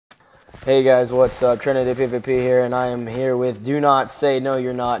Hey guys, what's up? TrinityPvP here, and I am here with Do Not Say No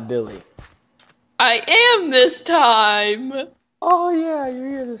You're Not Billy. I am this time! Oh yeah, you're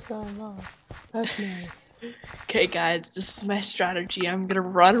here this time, huh? That's nice. Okay guys, this is my strategy. I'm gonna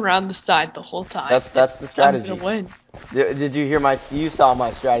run around the side the whole time. That's the strategy. I'm gonna win. Did you hear you saw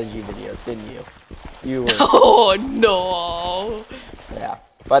my strategy videos, didn't you? You were. Oh no! Yeah.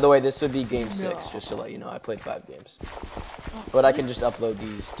 By the way, this would be game 6, just to let you know. I played 5 games. But I can just upload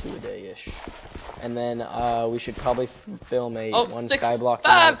these 2 a day-ish. And then we should probably film a one 6, skyblock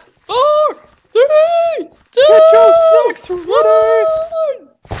 5, tonight. 4, 3, 2, Get your snacks ready! 1!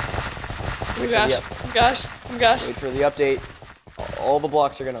 Oh gosh. Wait for the update. All the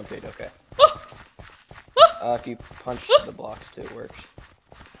blocks are gonna update, okay. If you punch the blocks too, it works.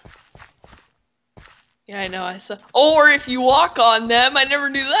 Yeah, I know, I saw. Or if you walk on them, I never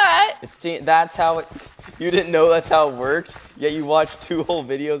knew that. That's how it. You didn't know that's how it worked, yet you watched 2 whole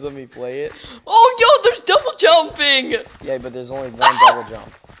videos of me play it. Oh, yo, there's double jumping! Yeah, but there's only 1 double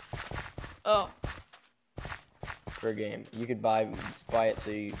jump Oh. per game. You could buy it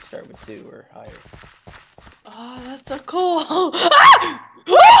so you start with 2 or higher. Oh, that's so cool.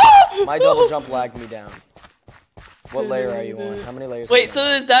 My double jump lagged me down. What layer are you on? How many layers? Wait, so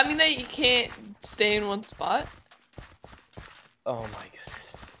does that mean that you can't stay in one spot? Oh my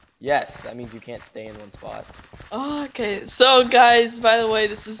goodness. Yes, that means you can't stay in one spot. Oh, okay, so guys, by the way,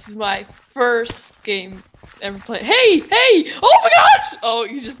 this is my first game ever played. Hey! Oh my gosh! Oh,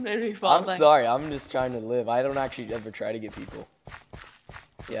 you just made me fall. I'm sorry, I'm just trying to live. I don't actually ever try to get people.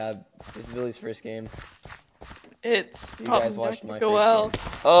 Yeah, this is Billy's first game. It's you probably guys watched my go first well. game.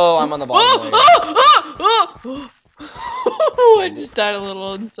 Oh, I'm on the bottom layer. I just died a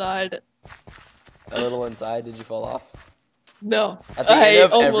little inside. A little inside? Did you fall off? No. At the end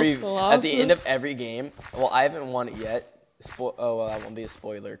of fell off. At the end of every game, well, I haven't won it yet. Oh, well, that won't be a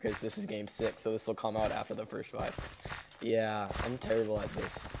spoiler because this is game 6, so this will come out after the first 5. Yeah, I'm terrible at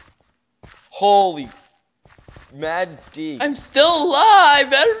this. Holy mad deeks. I'm still alive.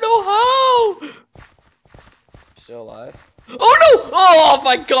 I don't know how. Still alive? Oh no! Oh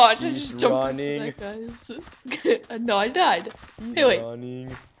my gosh! He's I just jumped running. into that guy's. No, I died. He's hey, wait.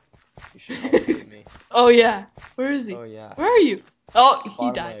 running. You should probably hit me. Oh yeah. Where is he? Oh yeah. Where are you? Oh, he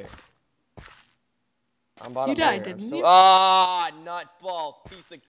Bottom died. layer. I'm bottom You died, layer. didn't still... you? Ah, nut balls, piece of